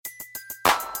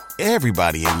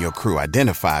Everybody in your crew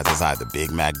identifies as either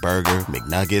Big Mac Burger,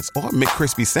 McNuggets, or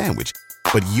McCrispy Sandwich.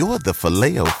 But you're the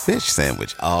Filet-O-Fish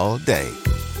Sandwich all day.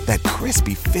 That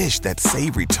crispy fish, that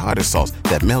savory tartar sauce,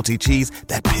 that melty cheese,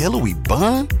 that pillowy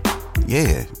bun.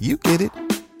 Yeah, you get it.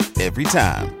 Every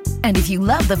time. And if you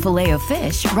love the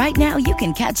Filet-O-Fish, right now you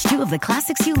can catch two of the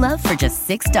classics you love for just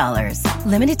 $6.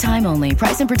 Limited time only.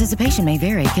 Price and participation may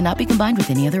vary. Cannot be combined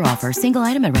with any other offer. Single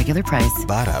item at regular price.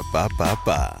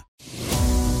 Ba-da-ba-ba-ba.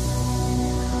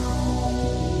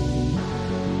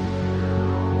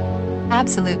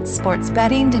 Absolute sports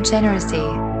betting degeneracy.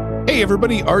 Hey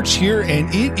everybody, Arch here, and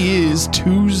it is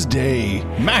Tuesday.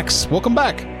 Max, welcome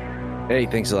back. Hey,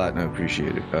 thanks a lot. I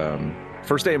appreciate it.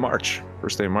 First day of March.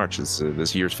 Is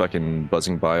this year's fucking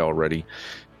buzzing by already.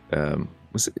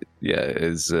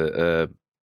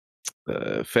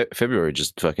 February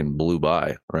just fucking blew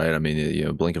by, right? I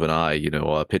mean, blink of an eye,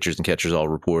 pitchers and catchers all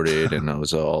reported, and I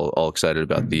was all excited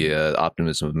about the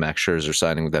optimism of Max Scherzer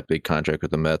signing with that big contract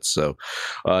with the Mets. So,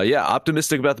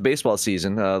 optimistic about the baseball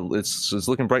season. It's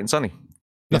looking bright and sunny.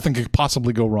 Nothing could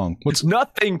possibly go wrong.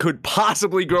 Nothing could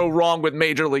possibly go wrong with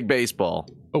Major League Baseball.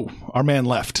 Oh, our man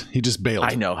left. He just bailed.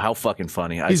 I know, how fucking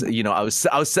funny. I was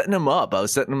setting him up. I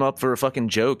was setting him up for a fucking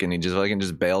joke, and he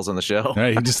just bails on the show.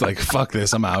 Right, he just like, fuck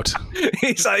this, I'm out.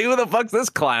 He's like, who the fuck's this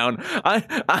clown? I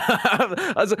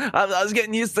was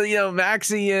getting used to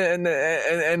Maxie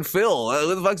and Phil.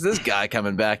 Who the fuck's this guy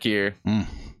coming back here?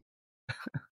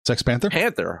 Sex Panther?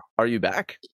 Panther, are you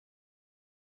back?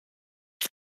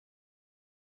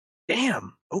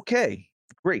 Damn. Okay.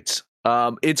 Great.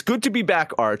 It's good to be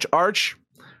back, Arch. Arch,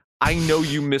 I know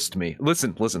you missed me.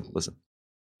 Listen.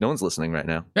 No one's listening right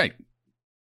now. Right.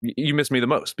 You missed me the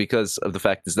most because of the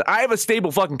fact is that I have a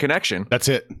stable fucking connection. That's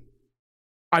it.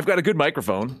 I've got a good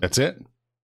microphone. That's it.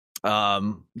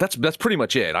 That's pretty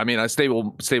much it. I mean, a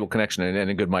stable connection and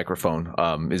a good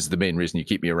microphone is the main reason you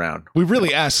keep me around. We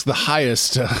really ask the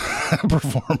highest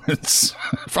performance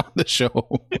from the show.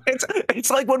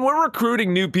 It's like when we're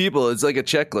recruiting new people, it's like a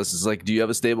checklist. It's like, do you have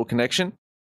a stable connection?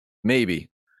 Maybe.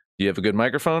 Do you have a good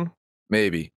microphone?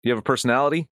 Maybe. Do you have a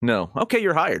personality? No. Okay,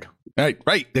 you're hired.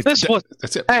 Right. That's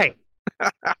it. Hey.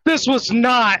 This was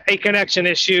not a connection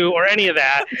issue or any of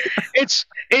that.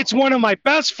 It's one of my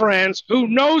best friends who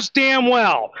knows damn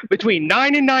well between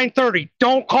 9 and 9:30,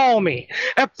 don't call me.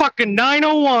 At fucking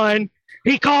 9:01,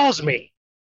 he calls me.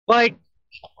 Like,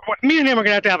 me and him are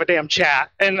going to have a damn chat.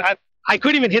 And I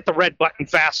couldn't even hit the red button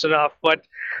fast enough. But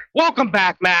welcome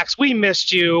back, Max. We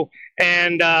missed you.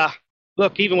 And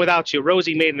look, even without you,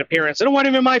 Rosie made an appearance. And it wasn't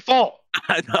even my fault.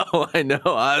 I know.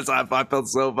 I felt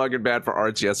so fucking bad for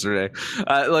Arch yesterday.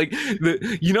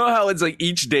 You know how it's like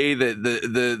each day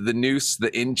the noose,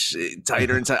 the inch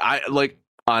tighter and tighter.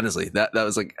 Honestly, that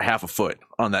was like half a foot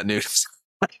on that noose.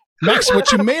 Max,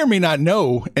 what you may or may not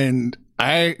know, and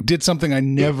I did something I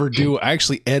never do. I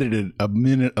actually edited a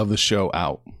minute of the show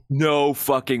out. No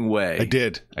fucking way. I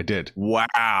did.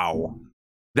 Wow.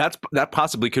 That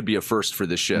possibly could be a first for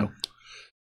this show.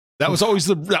 That was always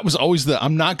the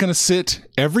I'm not going to sit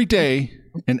every day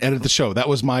and edit the show. That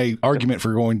was my argument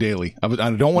for going daily. I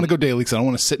don't want to go daily because I don't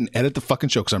want to sit and edit the fucking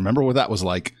show because I remember what that was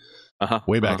like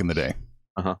way back in the day.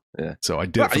 Yeah. So I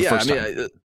did it for the first time.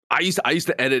 I used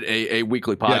to edit a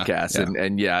weekly podcast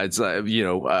and it's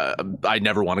I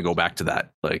never want to go back to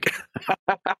that. Like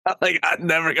I'm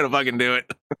never going to fucking do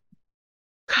it.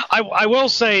 I will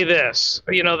say this,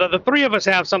 the three of us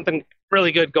have something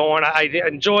really good going. I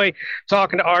enjoy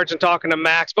talking to Arch and talking to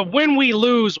Max, but when we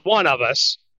lose one of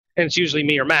us, and it's usually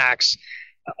me or Max,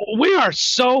 we are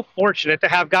so fortunate to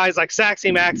have guys like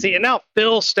Saxy Maxie and now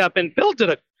Phil step in. Phil did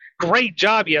a great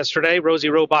job yesterday, Rosie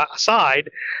Robot aside,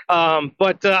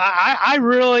 but I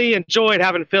really enjoyed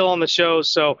having Phil on the show,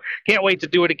 so can't wait to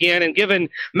do it again. And given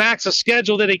Max a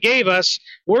schedule that he gave us,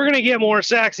 we're going to get more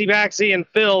Saxy Maxie and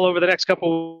Phil over the next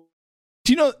couple.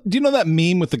 Do you know that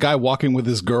meme with the guy walking with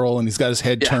his girl and he's got his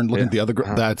head turned looking at the other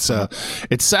girl? That's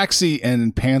it's Saxy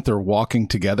and Panther walking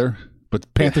together,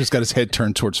 but Panther's got his head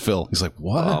turned towards Phil. He's like,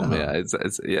 "What?" Yeah,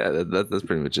 that's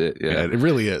pretty much it. Yeah, it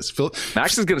really is. Phil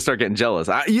Max is gonna start getting jealous.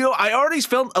 I already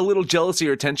felt a little jealousy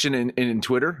or tension in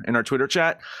Twitter, in our Twitter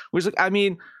chat. Where he's like, I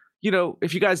mean,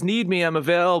 if you guys need me, I'm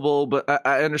available, but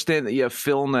I understand that you have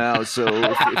Phil now. So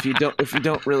if you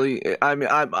don't really, I mean,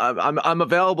 I'm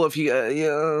available if you,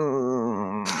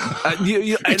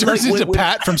 it turns into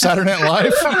Pat from Saturday Night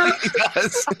Live.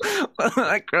 Yes.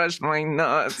 I crushed my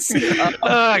nuts.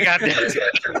 I got this.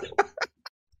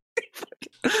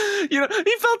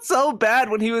 He felt so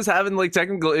bad when he was having like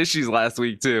technical issues last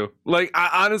week too. Like,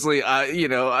 I honestly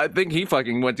think he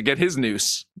fucking went to get his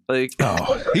noose. Like,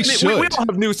 he should. We all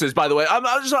have nooses, by the way. I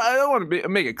don't want to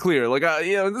make it clear. Like,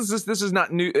 this is not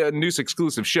a noose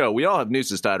exclusive show. We all have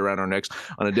nooses tied around our necks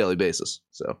on a daily basis.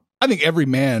 So I think every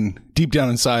man deep down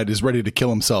inside is ready to kill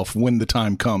himself when the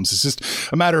time comes. It's just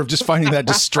a matter of just finding that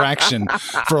distraction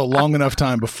for a long enough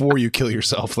time before you kill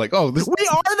yourself. Like, we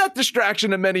are that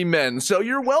distraction to many men. So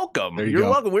you're welcome. You're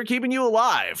welcome. We're keeping you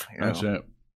alive. That's it.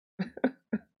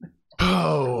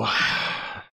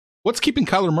 What's keeping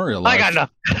Kyler Murray alive? I got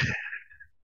enough.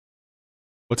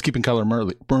 What's keeping Kyler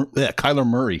Murray? Kyler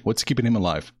Murray. What's keeping him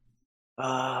alive?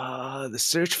 The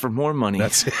search for more money.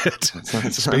 That's it.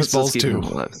 Spaceballs 2.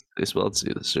 Spaceballs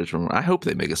 2. The search for more. I hope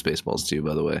they make a Spaceballs 2.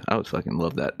 By the way, I would fucking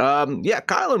love that.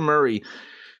 Kyler Murray,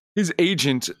 his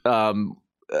agent,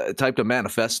 typed a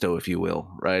manifesto, if you will,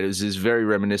 right? It was very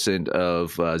reminiscent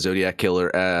of Zodiac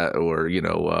Killer, or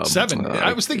 7.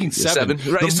 I was thinking 7.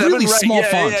 Right? The really small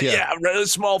font. Yeah, really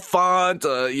small font.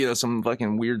 Some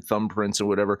fucking weird thumbprints or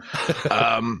whatever.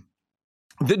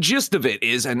 The gist of it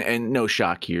is, and no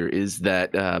shock here, is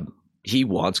that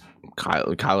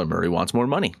Kyler Murray wants more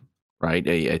money, right?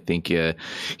 I think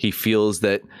he feels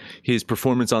that his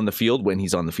performance on the field, when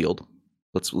he's on the field,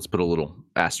 let's put a little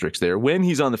asterisk there. When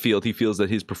he's on the field, he feels that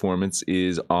his performance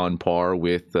is on par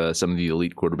with some of the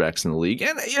elite quarterbacks in the league.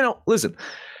 And, listen,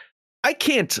 I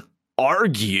can't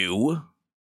argue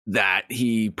that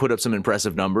he put up some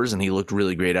impressive numbers and he looked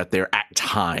really great out there at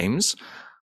times.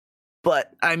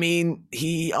 But, I mean,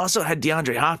 he also had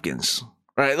DeAndre Hopkins.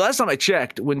 Right? Last time I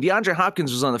checked, when DeAndre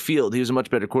Hopkins was on the field, he was a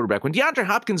much better quarterback. When DeAndre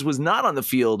Hopkins was not on the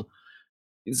field,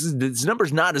 his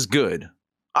number's not as good.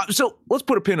 So let's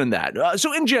put a pin on that.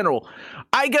 So in general,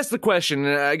 I guess the question,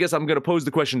 and I guess I'm going to pose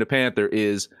the question to Panther,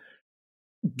 is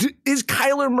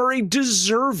Kyler Murray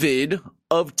deserved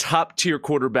of top-tier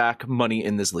quarterback money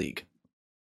in this league?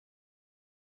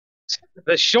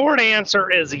 The short answer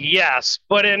is yes,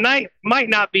 but it might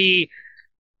not be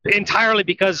entirely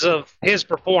because of his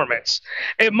performance.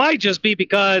 It might just be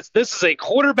because this is a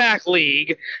quarterback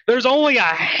league. There's only a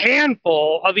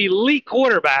handful of elite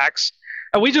quarterbacks.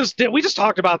 And we just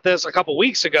talked about this a couple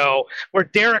weeks ago, where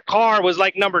Derek Carr was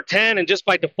like number 10 and just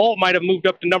by default might have moved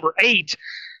up to number 8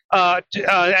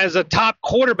 as a top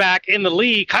quarterback in the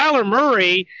league. Kyler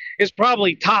Murray is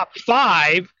probably top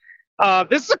 5.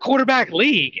 This is a quarterback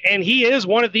league, and he is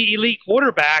one of the elite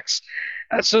quarterbacks.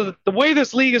 So the way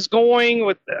this league is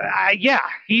going,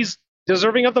 he's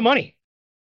deserving of the money.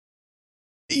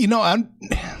 I'm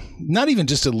not even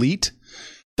just elite.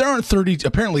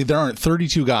 Apparently there aren't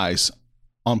 32 guys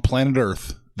on planet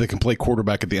Earth that can play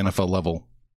quarterback at the NFL level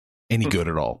any good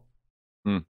at all.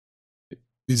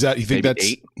 Is that, you think maybe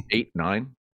that's 8,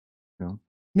 9? No.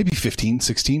 Maybe 15,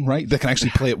 16, right? That can actually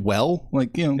play it well.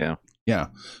 Yeah.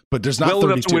 But there's not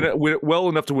 32. Well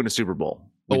enough to win a Super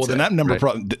Bowl. Then that number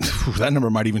that number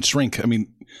might even shrink. I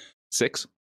mean, 6.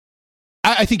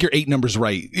 I think your 8 number's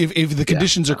right. If the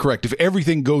conditions are correct, if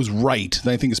everything goes right,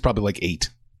 then I think it's probably like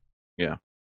 8. Yeah.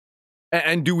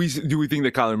 And do we think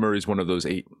that Kyler Murray is one of those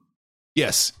 8?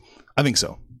 Yes, I think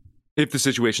so. If the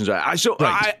situation's right.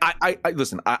 I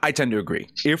listen, I tend to agree.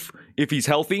 If he's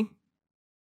healthy,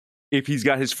 if he's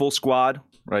got his full squad,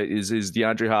 right, is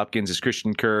DeAndre Hopkins, is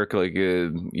Christian Kirk, like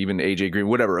even AJ Green,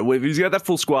 whatever. If he's got that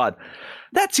full squad,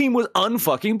 that team was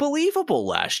unfucking believable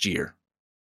last year.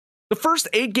 The first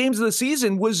 8 games of the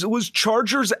season was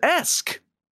Chargers-esque,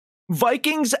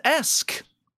 Vikings-esque.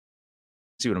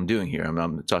 See what I'm doing here?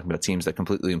 I'm talking about teams that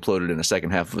completely imploded in the second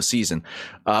half of a season,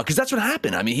 because that's what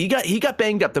happened. I mean, he got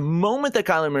banged up the moment that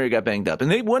Kyler Murray got banged up,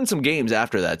 and they won some games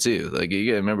after that too. Like,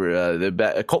 you gotta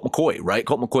remember Colt McCoy, right?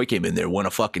 Colt McCoy came in there, won a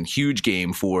fucking huge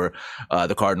game for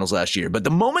the Cardinals last year. But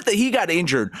the moment that he got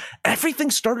injured,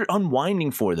 everything started unwinding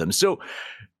for them. So,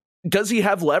 does he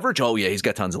have leverage? Oh yeah, he's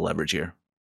got tons of leverage here.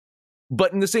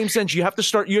 But in the same sense, you have to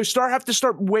start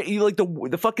weighing, like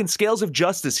the fucking scales of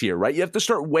justice here, right? You have to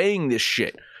start weighing this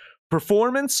shit.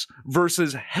 Performance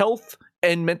versus health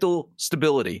and mental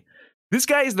stability. This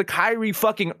guy is the Kyrie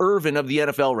fucking Irving of the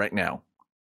NFL right now.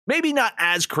 Maybe not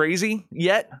as crazy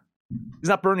yet. He's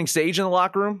not burning sage in the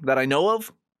locker room that I know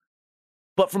of.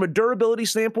 But from a durability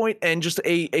standpoint and just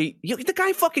the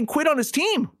guy fucking quit on his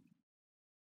team.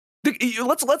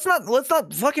 Let's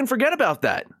not fucking forget about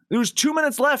that. There was 2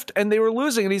 minutes left and they were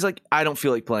losing, and he's like, I don't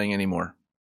feel like playing anymore.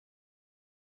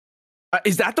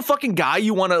 Is that the fucking guy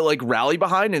you want to like rally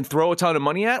behind and throw a ton of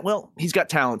money at? Well, he's got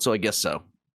talent, so I guess so.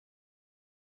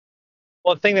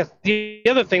 Well, the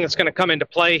other thing that's going to come into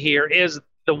play here is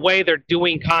the way they're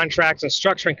doing contracts and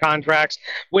structuring contracts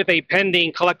with a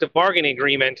pending collective bargaining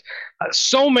agreement.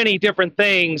 So many different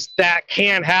things that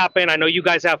can happen. I know you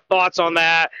guys have thoughts on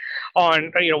that,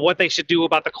 on what they should do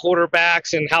about the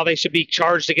quarterbacks and how they should be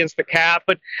charged against the cap.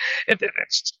 But if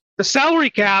it's the salary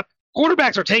cap,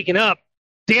 quarterbacks are taking up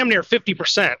damn near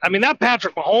 50%. I mean, that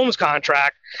Patrick Mahomes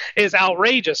contract is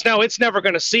outrageous. Now, it's never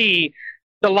going to see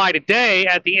the light of day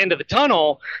at the end of the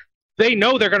tunnel. They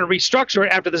know they're going to restructure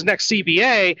it after this next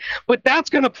CBA, but that's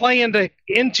going to play into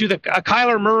a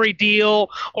Kyler Murray deal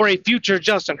or a future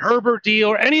Justin Herbert deal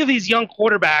or any of these young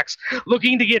quarterbacks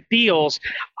looking to get deals.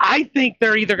 I think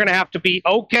they're either going to have to be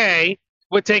okay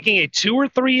with taking a 2 or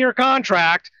 3 year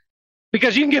contract,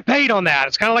 because you can get paid on that.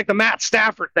 It's kind of like the Matt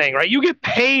Stafford thing, right? You get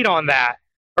paid on that.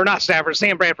 Or not Stafford,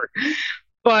 Sam Bradford.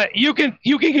 But you can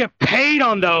get paid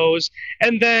on those,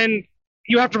 and then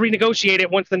you have to renegotiate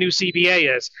it once the new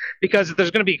CBA is, because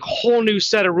there's going to be a whole new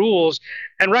set of rules.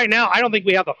 And right now, I don't think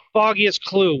we have the foggiest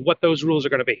clue what those rules are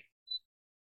going to be.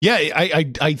 Yeah,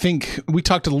 I think we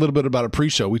talked a little bit about a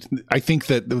pre-show. I think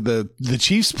that the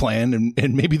Chiefs' plan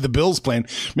and maybe the Bills' plan,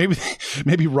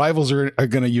 maybe rivals are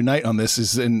going to unite on this.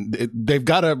 They've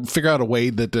got to figure out a way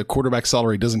that the quarterback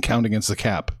salary doesn't count against the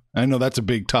cap. I know that's a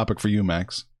big topic for you,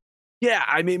 Max. Yeah,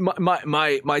 I mean,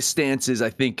 my stance is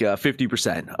I think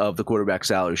 50% of the quarterback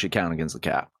salary should count against the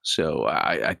cap. So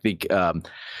I think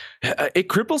it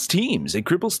cripples teams. It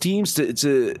cripples teams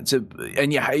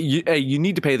and yeah, you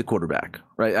need to pay the quarterback,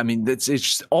 right? I mean, it's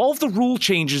just, all of the rule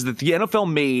changes that the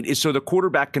NFL made is so the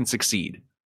quarterback can succeed.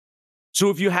 So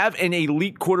if you have an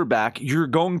elite quarterback, you're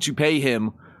going to pay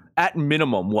him at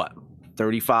minimum, what,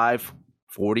 35,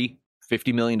 40,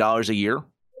 $50 million a year?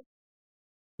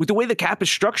 With the way the cap is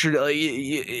structured,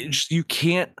 you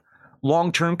can't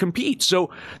long-term compete.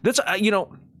 So that's,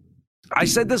 I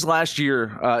said this last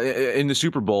year in the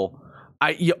Super Bowl.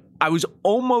 I was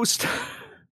almost,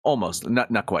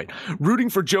 not quite, rooting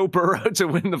for Joe Burrow to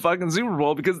win the fucking Super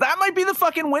Bowl, because that might be the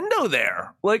fucking window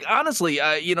there. Like, honestly,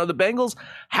 the Bengals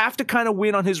have to kind of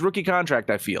win on his rookie contract,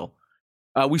 I feel.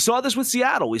 We saw this with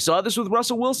Seattle. We saw this with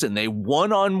Russell Wilson. They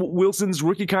won on Wilson's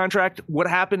rookie contract. What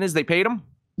happened is they paid him.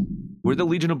 Where'd the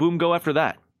Legion of Boom go after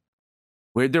that?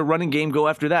 Where'd their running game go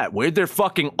after that? Where'd their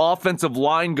fucking offensive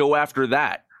line go after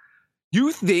that?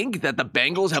 You think that the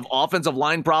Bengals have offensive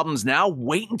line problems now?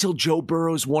 Wait until Joe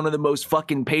Burrow's one of the most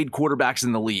fucking paid quarterbacks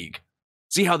in the league.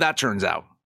 See how that turns out.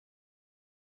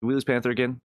 Did we lose Panther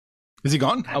again? Is he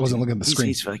gone? I wasn't looking at the screen.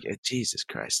 He's like, Jesus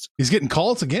Christ. He's getting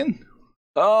calls again?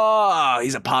 Oh,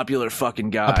 he's a popular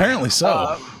fucking guy. Apparently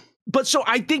so. But so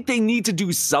I think they need to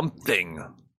do something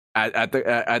at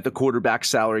the quarterback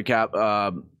salary cap,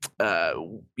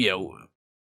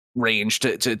 range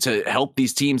to help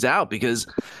these teams out, because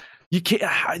you can't.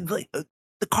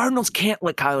 The Cardinals can't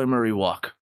let Kyler Murray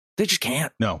walk. They just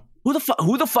can't. No. Who the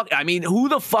fuck? I mean, who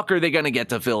the fuck are they gonna get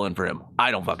to fill in for him?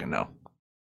 I don't fucking know.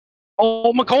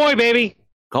 Oh, McCoy, baby.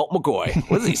 Colt McCoy.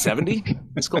 What is he, 70?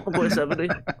 Is Colt McCoy 70?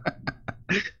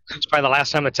 It's probably the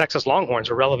last time the Texas Longhorns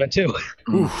were relevant too.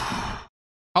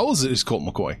 How old is Colt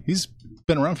McCoy? He's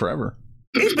been around forever.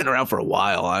 He's been around for a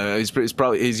while.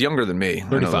 He's younger than me.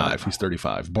 35. He's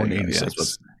 35. Born in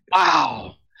 86.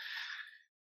 Wow.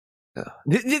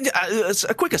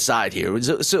 A quick aside here.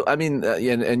 So I mean,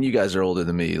 and you guys are older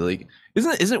than me. Like,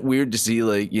 isn't it weird to see,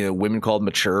 like, women called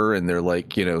mature and they're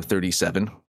like, 37?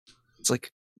 It's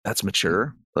like, that's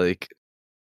mature. Like,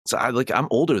 so I'm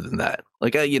older than that.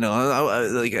 Like,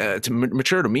 to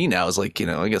mature to me now is like,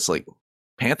 I guess like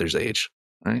Panther's age.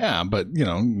 Right? Yeah, but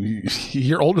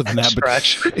you're older than that.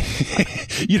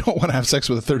 But you don't want to have sex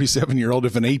with a 37-year-old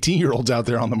if an 18-year-old's out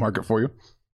there on the market for you.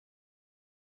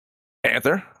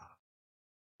 Panther?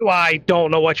 Well, I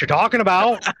don't know what you're talking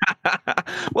about.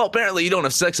 Well, apparently you don't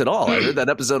have sex at all. I heard that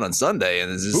episode on Sunday,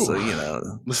 and it's just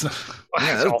Listen,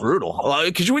 yeah, that's brutal.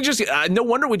 Could we just? No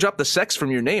wonder we dropped the sex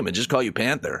from your name and just call you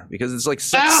Panther, because it's like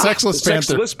sexless Panther.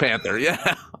 Sexless Panther.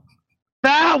 Yeah.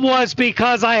 That was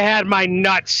because I had my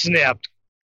nuts snipped.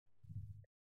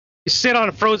 You sit on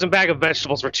a frozen bag of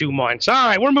vegetables for 2 months. All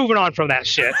right, we're moving on from that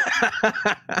shit.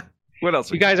 What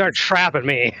else? You guys aren't trapping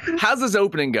me. How's this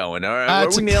opening going? Are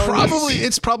we nailing this?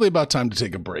 It's probably about time to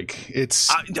take a break.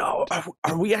 It's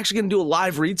are we actually going to do a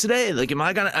live read today? Like, am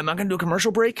I gonna do a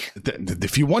commercial break?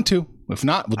 If you want to. If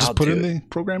not, we'll just put in the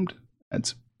programmed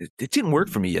ads. It didn't work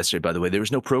for me yesterday, by the way. There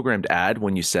was no programmed ad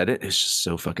when you said it. It's just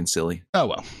so fucking silly. Oh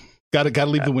well, gotta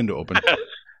leave the window open. You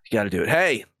gotta do it.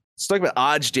 Hey, let's talk about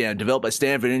OddsJam, developed by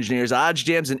Stanford engineers.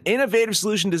 OddsJam is an innovative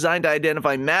solution designed to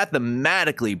identify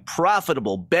mathematically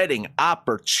profitable betting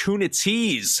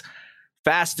opportunities.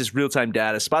 Fastest real-time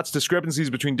data spots discrepancies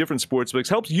between different sportsbooks,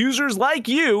 helps users like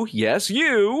you, yes,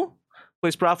 you,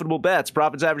 Place profitable bets.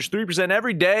 Profits average 3%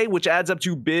 every day, which adds up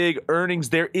to big earnings.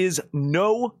 There is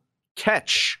no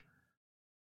catch.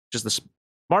 Just the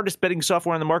smartest betting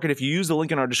software on the market. If you use the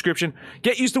link in our description,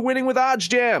 get used to winning with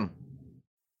OddsJam.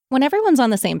 When everyone's on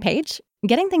the same page,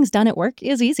 getting things done at work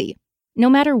is easy. No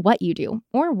matter what you do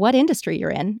or what industry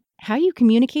you're in, how you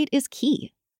communicate is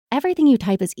key. Everything you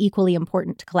type is equally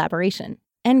important to collaboration,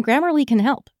 and Grammarly can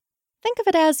help. Think of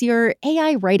it as your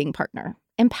AI writing partner,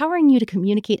 empowering you to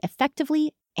communicate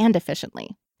effectively and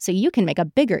efficiently, so you can make a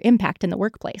bigger impact in the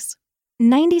workplace.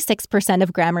 96%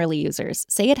 of Grammarly users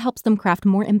say it helps them craft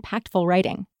more impactful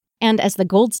writing. And as the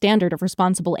gold standard of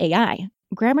responsible AI,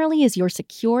 Grammarly is your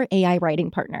secure AI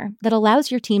writing partner that allows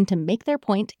your team to make their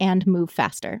point and move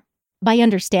faster. By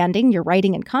understanding your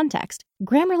writing and context,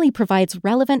 Grammarly provides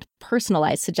relevant,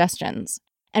 personalized suggestions.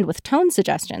 And with tone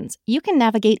suggestions, you can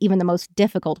navigate even the most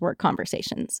difficult work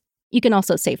conversations. You can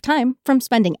also save time from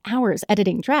spending hours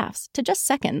editing drafts to just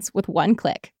seconds with one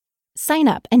click. Sign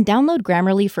up and download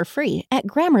Grammarly for free at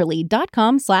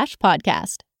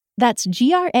grammarly.com/podcast. That's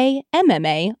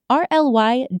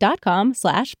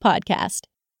GRAMMARLY.com/podcast.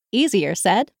 Easier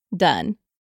said, done.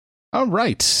 All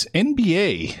right.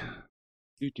 NBA.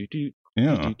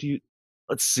 Yeah.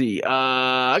 Let's see.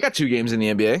 I got 2 games in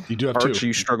the NBA. You do have Arch, 2.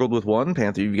 you struggled with 1.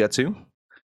 Panther, you got 2.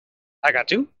 I got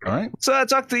 2. All right. So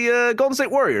talk to the Golden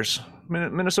State Warriors,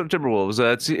 Minnesota Timberwolves.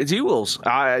 It's you Wolves.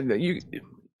 You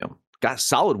got a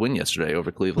solid win yesterday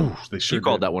over Cleveland. Ooh, they sure You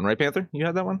called did. that one, right, Panther? You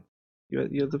had that one? You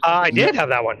had the... I did have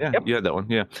that one. Yeah, Yep. you had that one.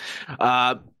 Yeah.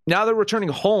 Now they're returning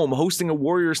home, hosting a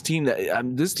Warriors team that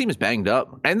this team is banged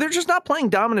up, and they're just not playing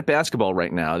dominant basketball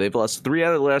right now. They've lost 3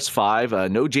 out of the last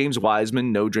 5. No James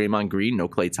Wiseman, no Draymond Green, no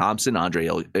Klay Thompson. Andre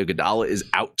Iguodala is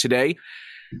out today,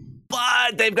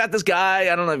 but they've got this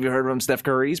guy. I don't know if you heard of him, Steph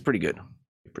Curry. He's pretty good.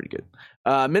 Pretty good.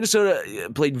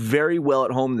 Minnesota played very well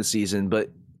at home this season,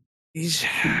 but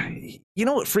you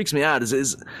know what freaks me out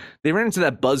is they ran into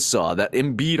that buzzsaw, that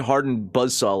Embiid hardened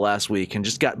buzzsaw last week, and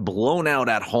just got blown out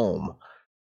at home.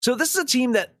 So this is a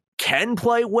team that can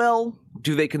play well.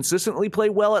 Do they consistently play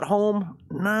well at home?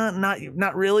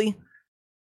 Not really.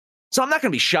 So I'm not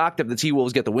going to be shocked if the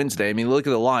T-Wolves get the win today. I mean, look at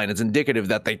the line. It's indicative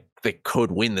that they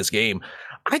could win this game.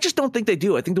 I just don't think they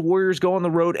do. I think the Warriors go on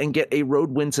the road and get a road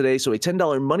win today. So a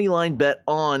 $10 money line bet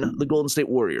on the Golden State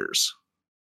Warriors.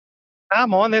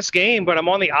 I'm on this game, but I'm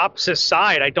on the opposite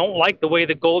side. I don't like the way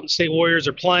the Golden State Warriors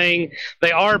are playing.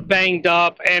 They are banged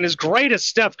up, and as great as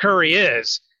Steph Curry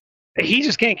is, he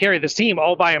just can't carry this team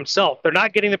all by himself. They're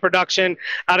not getting the production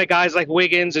out of guys like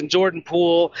Wiggins and Jordan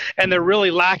Poole, and they're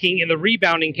really lacking in the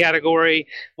rebounding category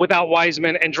without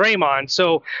Wiseman and Draymond.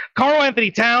 So Karl Anthony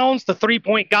Towns, the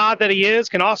three-point god that he is,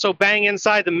 can also bang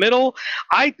inside the middle.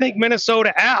 I think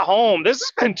Minnesota at home, this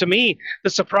has been, to me, the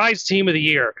surprise team of the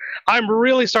year. I'm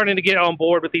really starting to get on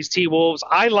board with these T-Wolves.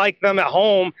 I like them at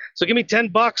home, so give me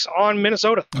 $10 on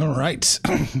Minnesota. All right.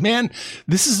 Man,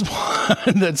 this is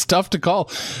one that's tough to call.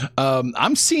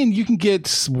 I'm seeing you can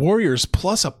get Warriors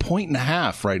plus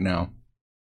 1.5 right now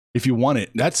if you want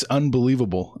it. That's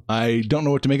unbelievable. I don't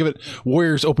know what to make of it.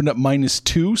 Warriors opened up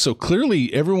 -2, so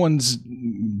clearly everyone's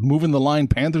moving the line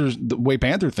Panthers the way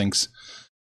Panther thinks.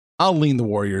 I'll lean the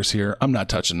Warriors here. I'm not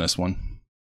touching this one.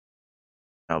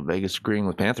 Oh, Vegas agreeing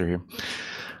with Panther here.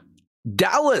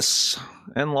 Dallas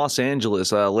and Los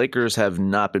Angeles. Lakers have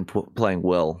not been playing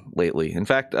well lately. In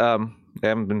fact, they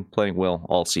haven't been playing well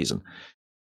all season.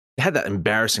 They had that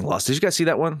embarrassing loss. Did you guys see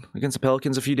that one against the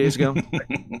Pelicans a few days ago?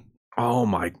 Oh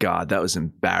my God, that was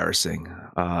embarrassing.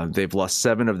 They've lost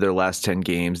 7 of their last 10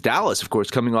 games. Dallas, of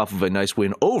course, coming off of a nice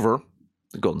win over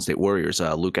the Golden State Warriors.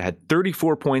 Luka had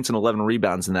 34 points and 11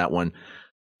 rebounds in that one,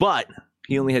 but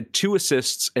he only had 2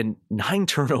 assists and 9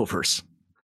 turnovers.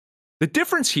 The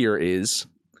difference here is,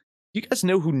 you guys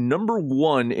know who number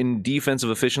 1 in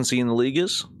defensive efficiency in the league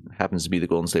is? It happens to be the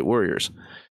Golden State Warriors.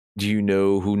 Do you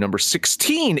know who number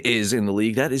 16 is in the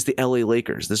league? That is the LA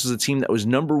Lakers. This is a team that was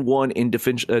number 1 in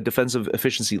defensive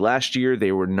efficiency last year.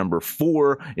 They were number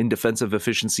 4 in defensive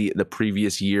efficiency the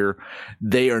previous year.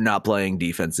 They are not playing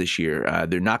defense this year.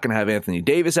 They're not going to have Anthony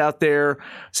Davis out there.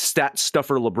 Stat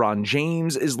stuffer LeBron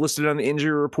James is listed on the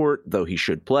injury report, though he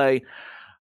should play.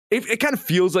 It kind of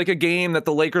feels like a game that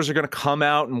the Lakers are going to come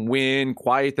out and win,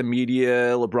 quiet the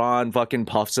media. LeBron fucking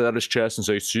puffs it out his chest and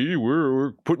say, see,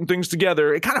 we're putting things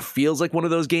together. It kind of feels like one of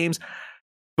those games.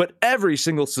 But every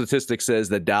single statistic says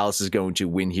that Dallas is going to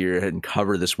win here and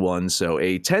cover this one. So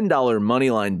a $10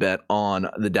 money line bet on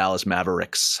the Dallas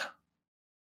Mavericks.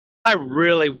 I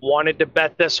really wanted to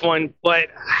bet this one, but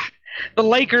the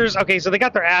Lakers, okay, so they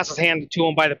got their asses handed to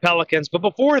them by the Pelicans, but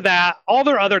before that, all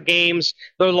their other games,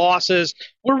 their losses,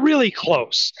 were really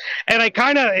close. And I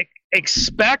kind of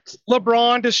expect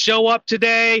LeBron to show up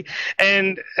today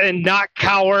and not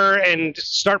cower and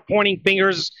start pointing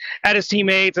fingers at his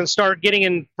teammates and start getting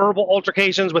in verbal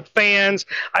altercations with fans.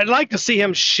 I'd like to see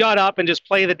him shut up and just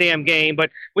play the damn game, but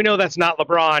we know that's not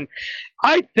LeBron.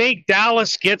 I think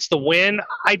Dallas gets the win.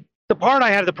 The part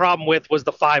I had the problem with was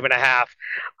the 5.5.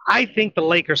 I think the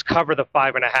Lakers cover the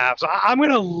 5.5. So I'm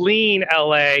going to lean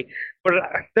LA, but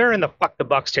they're in the fuck the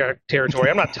Bucks territory.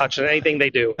 I'm not touching anything they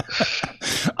do.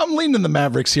 I'm leaning the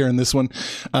Mavericks here in this one.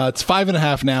 It's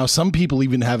 5.5 now. Some people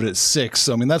even have it at 6.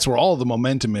 So, I mean, that's where all the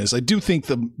momentum is. I do think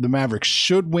the Mavericks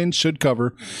should win, should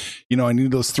cover. You know, I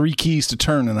need those 3 keys to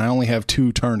turn, and I only have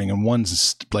 2 turning, and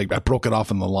one's like I broke it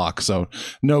off in the lock. So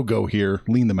no go here.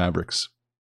 Lean the Mavericks.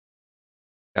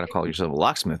 Gotta call yourself a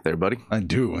locksmith there, buddy. I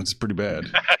do. It's pretty bad.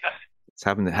 It's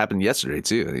happened yesterday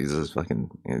too. He's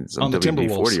on the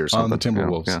Timberwolves 40 or something. On the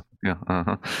Timberwolves. Yeah.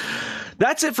 Uh-huh.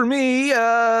 That's it for me,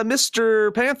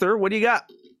 Mr. Panther. What do you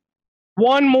got?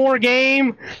 One more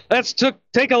game. Let's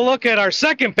take a look at our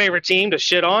second favorite team to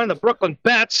shit on. The Brooklyn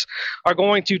Bets are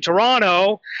going to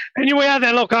Toronto, and we had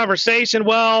that little conversation.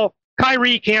 Well,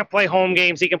 Kyrie can't play home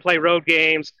games; he can play road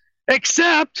games,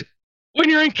 except when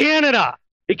you're in Canada.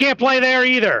 He can't play there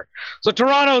either. So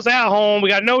Toronto's at home. We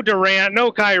got no Durant,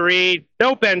 no Kyrie,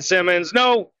 no Ben Simmons,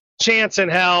 no chance in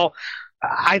hell.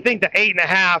 I think the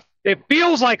 8.5, it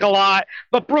feels like a lot,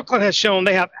 but Brooklyn has shown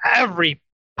they have every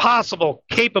possible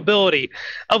capability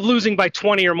of losing by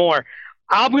 20 or more.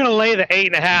 I'm going to lay the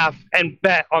 8.5 and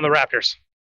bet on the Raptors.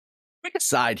 Quick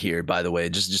aside here, by the way,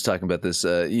 just talking about this.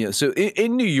 So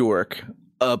in New York,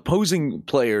 opposing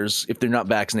players, if they're not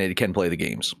vaccinated, can play the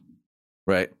games,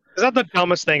 right? Is that the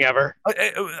dumbest thing ever?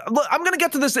 I'm going to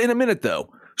get to this in a minute,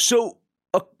 though. So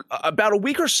about a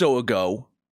week or so ago,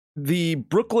 the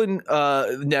Brooklyn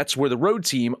Nets were the road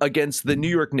team against the New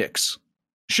York Knicks.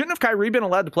 Shouldn't have Kyrie been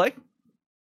allowed to play?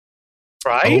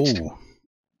 Right? Oh.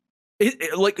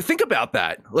 Think about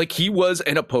that. Like, he was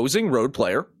an opposing road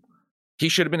player. He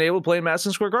should have been able to play in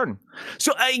Madison Square Garden.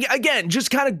 So, again,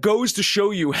 just kind of goes to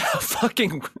show you how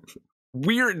fucking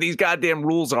weird these goddamn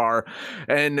rules are,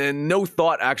 and no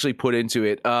thought actually put into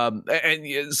it.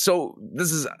 And so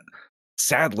this is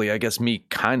sadly, I guess, me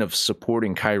kind of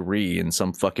supporting Kyrie in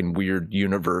some fucking weird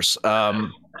universe.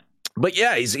 But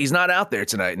yeah, he's not out there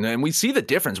tonight, and we see the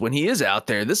difference when he is out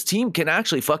there. This team can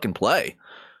actually fucking play.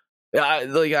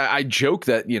 I joke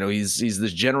that, you know, he's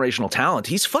this generational talent.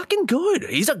 He's fucking good.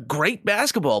 He's a great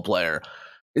basketball player.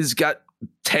 He's got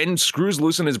 10 screws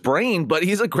loose in his brain, but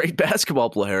he's a great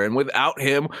basketball player. And without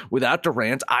him, without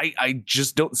Durant, I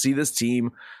just don't see this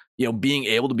team, you know, being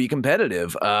able to be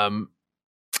competitive.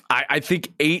 I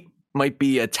think 8 might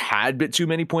be a tad bit too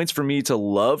many points for me to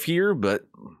love here, but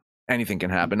anything can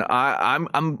happen. I'm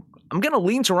gonna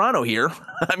lean Toronto here.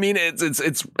 I mean,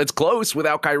 it's close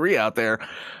without Kyrie out there.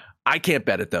 I can't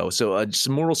bet it though, so just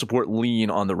moral support lean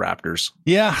on the Raptors.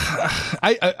 Yeah,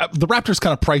 the Raptors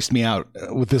kind of priced me out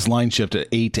with this line shift at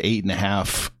 8 to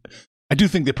 8.5. I do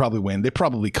think they probably win. They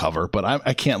probably cover, but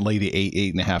I can't lay the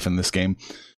 8.5 in this game.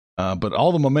 But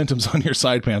all the momentum's on your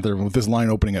side, Panther, with this line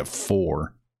opening at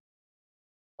 4.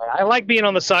 I like being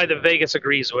on the side that Vegas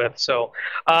agrees with. So,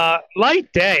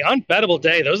 light day, unbettable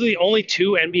day. Those are the only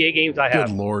 2 NBA games I have.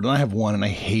 Good Lord. And I have 1, and I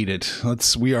hate it.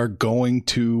 We are going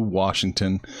to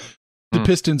Washington. The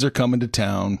Pistons are coming to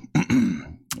town.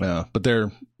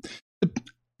 But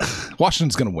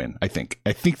Washington's going to win, I think.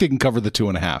 I think they can cover the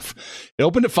 2.5. It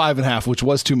opened at 5.5, which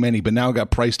was too many, but now got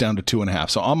priced down to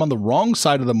 2.5. So I'm on the wrong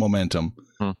side of the momentum.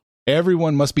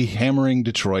 Everyone must be hammering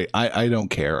Detroit. I don't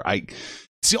care.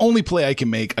 It's the only play I can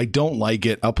make. I don't like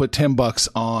it. I'll put $10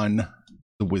 on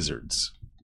the Wizards.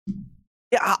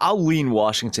 Yeah, I'll lean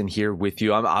Washington here with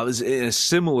you. I was in a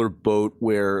similar boat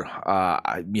where,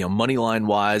 money line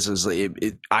wise,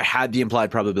 I had the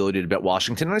implied probability to bet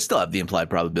Washington, and I still have the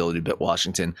implied probability to bet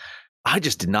Washington. I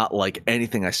just did not like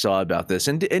anything I saw about this,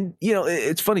 and you know,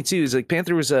 it's funny too. Is like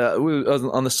Panther was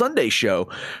on the Sunday show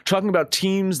talking about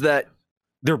teams that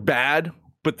they're bad,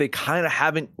 but they kind of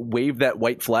haven't waved that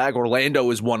white flag.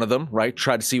 Orlando is one of them, right?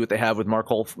 Try to see what they have with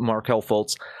Markelle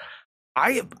Fultz.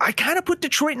 I kind of put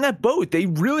Detroit in that boat. They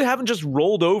really haven't just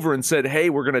rolled over and said, hey,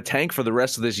 we're going to tank for the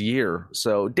rest of this year.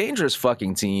 So dangerous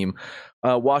fucking team.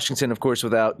 Washington, of course,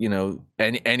 without, you know,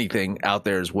 anything out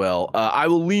there as well. I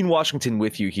will lean Washington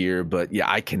with you here, but yeah,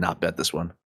 I cannot bet this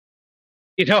one.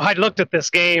 You know, I looked at this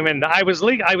game and I was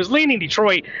leaning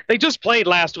Detroit. They just played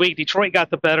last week. Detroit got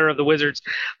the better of the Wizards.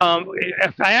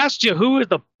 If I asked you who is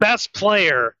the best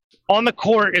player on the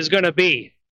court is going to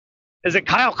be, is it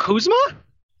Kyle Kuzma?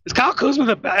 Is Kyle Kuzma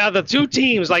the 2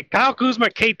 teams, like Kyle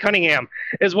Kuzma, Kate Cunningham,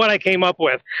 is what I came up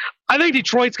with. I think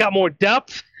Detroit's got more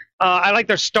depth. I like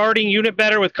their starting unit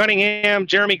better with Cunningham,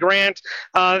 Jeremy Grant.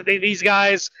 These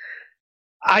guys,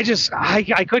 I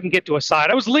couldn't get to a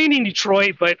side. I was leaning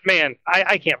Detroit, but man,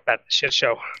 I can't bet the shit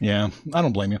show. Yeah, I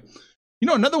don't blame you. You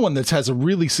know, another one that has a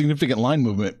really significant line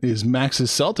movement is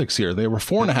Max's Celtics here. They were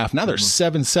 4.5. Now they're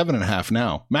 7.5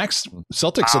 now. Max,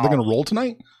 Celtics, are they going to roll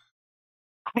tonight?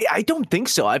 I don't think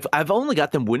so. I've only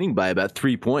got them winning by about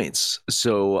 3 points.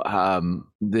 So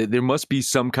there must be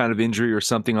some kind of injury or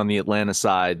something on the Atlanta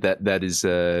side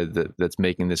that's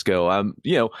making this go.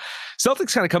 You know,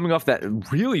 Celtics kind of coming off that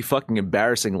really fucking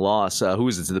embarrassing loss. Who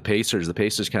is it? To the Pacers. The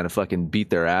Pacers kind of fucking beat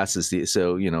their asses.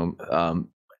 So, you know,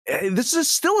 this is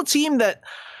still a team that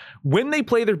when they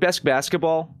play their best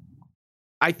basketball,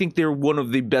 I think they're one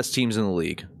of the best teams in the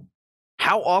league.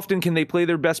 How often can they play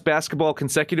their best basketball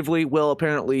consecutively? Well,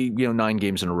 apparently, 9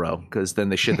 games in a row, because then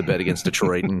they shit the bed against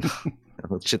Detroit and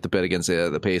shit the bed against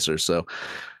the Pacers. So,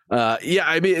 yeah,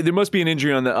 I mean, there must be an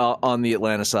injury on the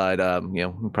Atlanta side.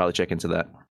 We'll probably check into that.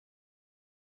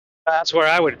 That's where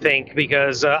I would think,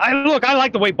 because I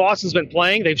like the way Boston's been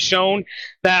playing. They've shown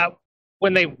that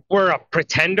when they were a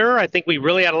pretender, I think we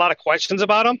really had a lot of questions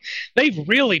about them. They've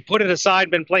really put it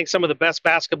aside, been playing some of the best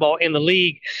basketball in the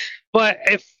league. But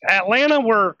if Atlanta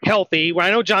were healthy, I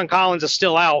know John Collins is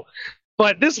still out,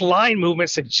 but this line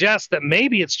movement suggests that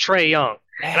maybe it's Trae Young.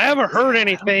 And I haven't heard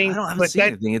anything. I haven't seen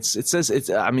anything. It says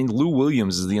I mean, Lou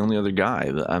Williams is the only other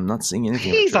guy. I'm not seeing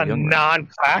anything. He's a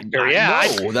non-factor.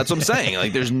 No, that's what I'm saying.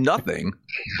 Like, there's nothing.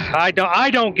 I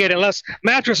don't get it unless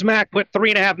Mattress Mac put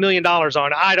 $3.5 million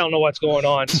on. I don't know what's going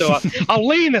on. So I'll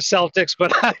lean the Celtics,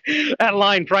 but that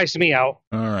line priced me out.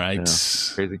 All right,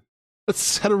 crazy.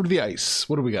 Let's head over to the ice.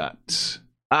 What do we got?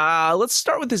 Let's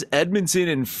start with this Edmonton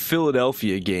and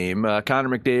Philadelphia game. Connor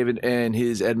McDavid and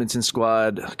his Edmonton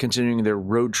squad continuing their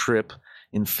road trip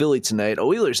in Philly tonight.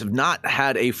 Oilers have not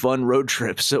had a fun road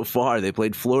trip so far. They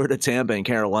played Florida, Tampa, and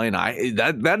Carolina.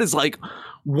 That is like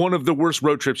one of the worst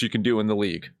road trips you can do in the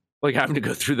league, like having to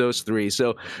go through those 3.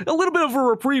 So a little bit of a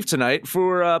reprieve tonight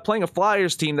for playing a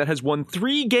Flyers team that has won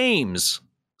 3 games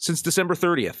since December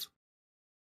 30th.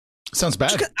 Sounds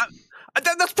bad.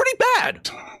 That's pretty bad.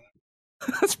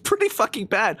 That's pretty fucking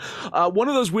bad. One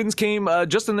of those wins came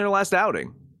just in their last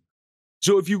outing.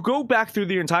 So if you go back through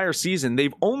the entire season,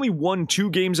 they've only won 2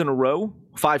 games in a row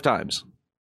 5 times.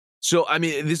 So, I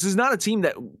mean, this is not a team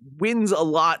that wins a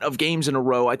lot of games in a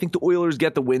row. I think the Oilers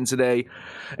get the win today.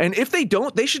 And if they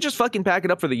don't, they should just fucking pack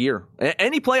it up for the year.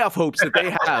 Any playoff hopes that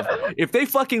they have, if they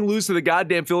fucking lose to the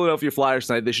goddamn Philadelphia Flyers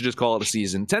tonight, they should just call it a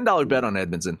season. $10 bet on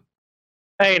Edmonton.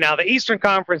 Hey, now the Eastern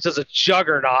Conference is a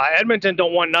juggernaut. Edmonton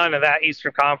don't want none of that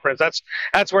Eastern Conference.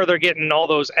 That's where they're getting all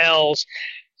those L's.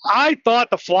 I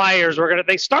thought the Flyers were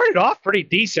they started off pretty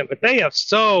decent, but they have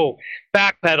so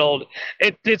backpedaled.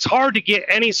 It's hard to get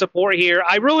any support here.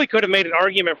 I really could have made an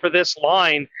argument for this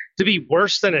line to be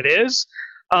worse than it is.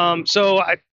 So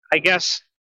I guess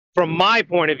from my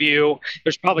point of view,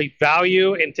 there's probably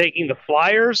value in taking the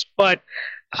Flyers, but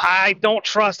I don't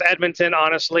trust Edmonton,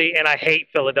 honestly, and I hate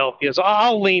Philadelphia. So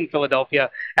I'll lean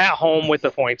Philadelphia at home with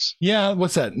the points. Yeah,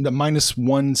 what's that? The minus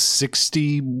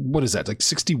 160. What is that? Like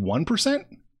 61%?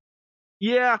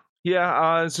 Yeah.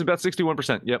 It's about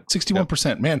 61%. Yep.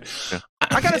 61%. Man. Yeah.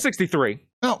 I got a 63.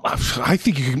 Well, I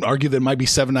think you can argue that it might be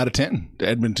 7 out of 10.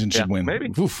 Edmonton should win.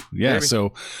 Maybe. Oof. Yeah. Maybe.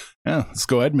 So, yeah, let's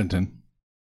go Edmonton.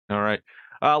 All right.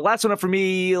 Last one up for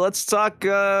me. Let's talk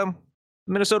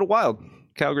Minnesota Wild.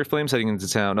 Calgary Flames heading into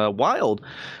town. Wild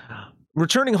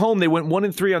returning home. They went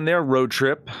 1-3 on their road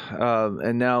trip,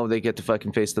 and now they get to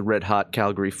fucking face the red hot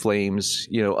Calgary Flames.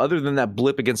 Other than that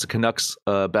blip against the Canucks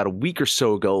about a week or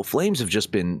so ago, Flames have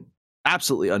just been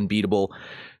absolutely unbeatable.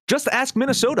 Just ask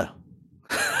Minnesota.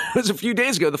 It was a few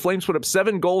days ago. The Flames put up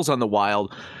 7 goals on the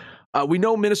Wild. We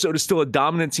know Minnesota's still a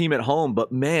dominant team at home,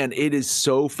 but man, it is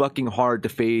so fucking hard to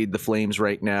fade the Flames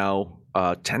right now.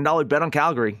 $10 bet on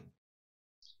Calgary.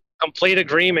 Complete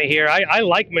agreement here. I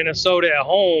like Minnesota at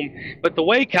home, but the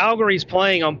way Calgary's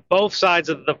playing on both sides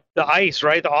of the ice,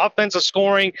 right? The offense is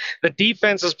scoring, the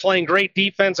defense is playing great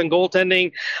defense and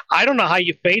goaltending. I don't know how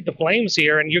you fade the Flames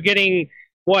here, and you're getting,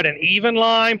 an even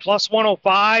line, plus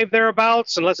 105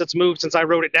 thereabouts, unless it's moved since I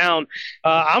wrote it down.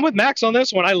 I'm with Max on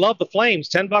this one. I love the Flames.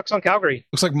 $10 on Calgary.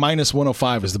 Looks like minus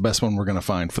 105 is the best one we're going to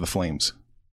find for the Flames.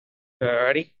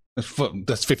 Alrighty.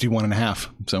 That's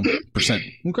 51.5% percent.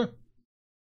 Okay.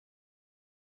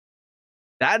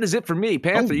 That is it for me.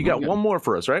 Panther, you got one more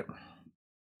for us, right?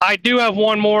 I do have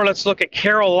one more. Let's look at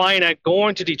Carolina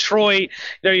going to Detroit.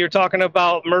 You're talking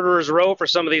about murderer's row for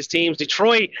some of these teams.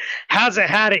 Detroit hasn't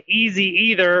had it easy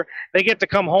either. They get to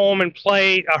come home and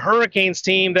play a Hurricanes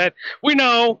team that we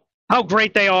know how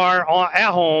great they are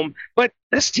at home, but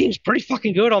this team's pretty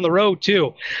fucking good on the road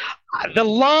too. The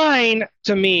line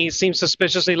to me seems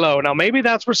suspiciously low. Now, maybe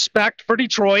that's respect for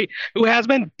Detroit, who has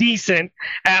been decent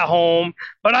at home,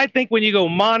 but I think when you go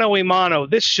mano a mano,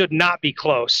 this should not be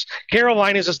close.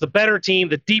 Carolina's just the better team,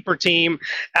 the deeper team.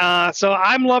 So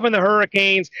I'm loving the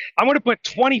Hurricanes. I'm going to put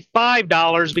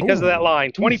 $25 because of that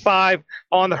line. 25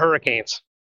 on the Hurricanes.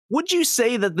 Would you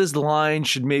say that this line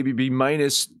should maybe be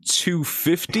minus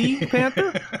 250,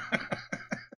 Panther?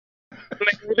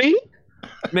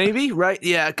 Maybe, right?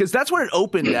 Yeah, because that's what it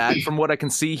opened at from what I can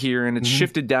see here, and it's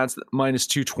shifted down to minus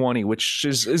 220, which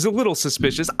is a little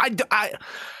suspicious.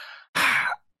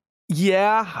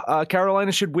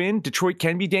 Carolina should win. Detroit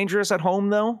can be dangerous at home,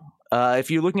 though.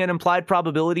 If you're looking at implied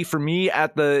probability, for me,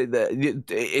 at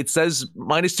it says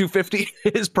minus 250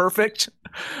 is perfect.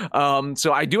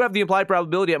 So I do have the implied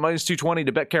probability at minus 220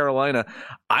 to bet Carolina.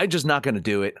 I'm just not going to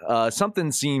do it.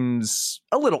 Something seems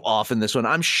a little off in this one.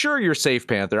 I'm sure you're safe,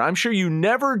 Panther. I'm sure you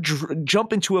never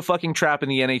jump into a fucking trap in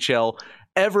the NHL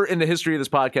ever in the history of this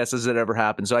podcast as it ever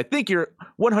happened. So I think you're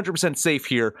 100% safe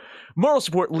here. Moral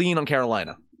support, lean on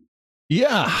Carolina.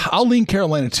 Yeah, I'll lean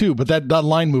Carolina too, but that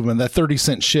line movement, that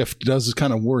 30-cent shift does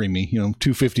kind of worry me.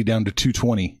 250 down to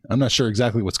 220. I'm not sure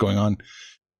exactly what's going on.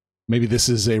 Maybe this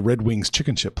is a Red Wings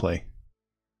chicken chip play.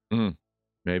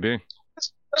 Maybe.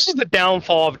 This is the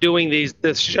downfall of doing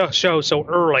this show so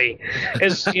early.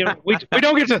 Is we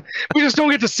just don't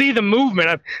get to see the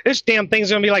movement. This damn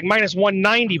thing's gonna be like minus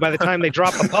 190 by the time they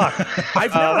drop the puck.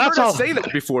 I've never heard us say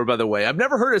that before. By the way, I've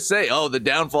never heard us say, "Oh, the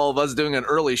downfall of us doing an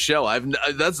early show."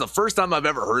 That's the first time I've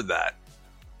ever heard that.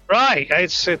 Right.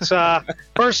 It's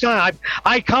first time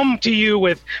I come to you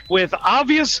with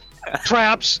obvious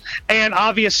traps and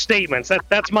obvious statements.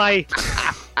 That's my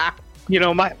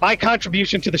my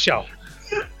contribution to the show.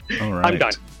 All right. I'm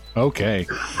done. Okay.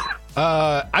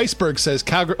 Iceberg says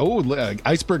Calgary.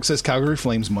 Iceberg says Calgary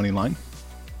Flames money line.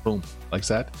 Boom. Likes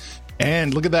that.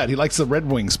 And look at that. He likes the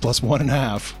Red Wings plus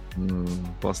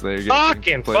 1.5. Plus there you go.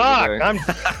 Fucking fuck.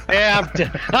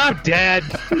 I'm dead.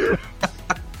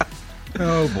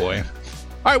 Oh boy.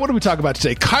 All right. What do we talk about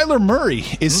today? Kyler Murray.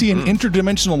 Is he an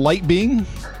interdimensional light being?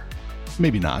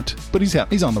 Maybe not, but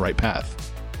he's on the right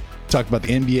path. Talked about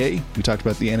the NBA. We talked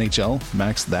about the NHL.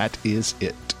 Max, that is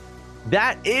it.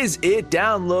 That is it.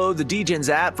 Download the DGens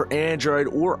app for Android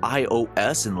or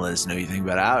iOS and let us know what you think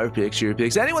about our picks, your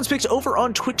picks, anyone's picks over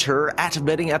on Twitter at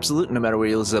Betting Absolute. No matter where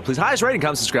you listen to, please highest rating,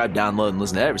 comment, subscribe, download, and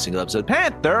listen to every single episode.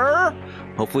 Panther,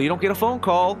 hopefully you don't get a phone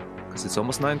call because it's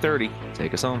almost 9:30.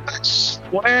 Take us home. I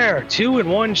swear, 2 in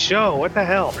 1 show. What the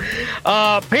hell?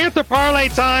 Panther parlay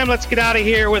time. Let's get out of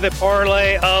here with a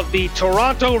parlay of the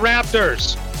Toronto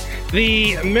Raptors,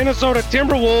 the Minnesota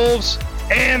Timberwolves,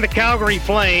 and the Calgary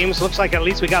Flames. Looks like at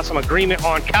least we got some agreement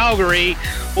on Calgary.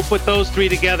 We'll put those 3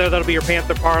 together. That'll be your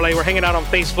Panther parlay. We're hanging out on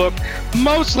Facebook,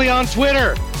 mostly on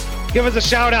Twitter. Give us a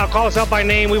shout out. Call us out by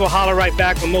name. We will holler right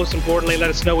back. But most importantly, let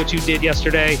us know what you did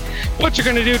yesterday, what you're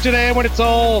going to do today when it's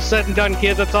all said and done,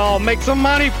 kids. That's all. Make some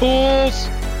money, fools.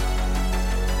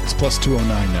 It's plus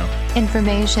 209 now.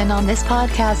 Information on this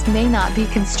podcast may not be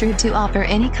construed to offer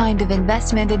any kind of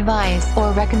investment advice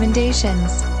or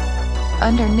recommendations.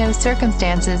 Under no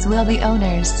circumstances will the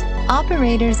owners,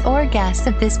 operators, or guests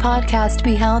of this podcast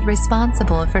be held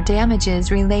responsible for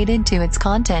damages related to its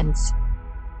contents.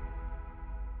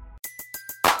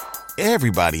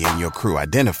 Everybody in your crew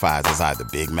identifies as either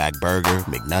Big Mac Burger,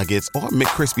 McNuggets, or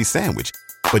McCrispy Sandwich.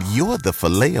 But you're the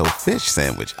Filet-O-Fish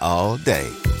Sandwich all day.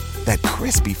 That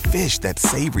crispy fish, that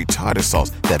savory tartar sauce,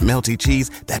 that melty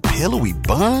cheese, that pillowy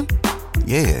bun.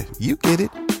 Yeah, you get it.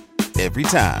 Every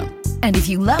time. And if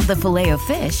you love the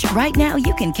Filet-O-Fish, right now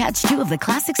you can catch 2 of the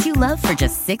classics you love for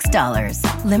just $6.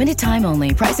 Limited time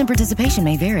only. Price and participation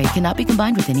may vary. Cannot be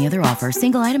combined with any other offer.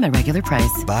 Single item at regular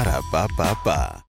price. Ba-da-ba-ba-ba.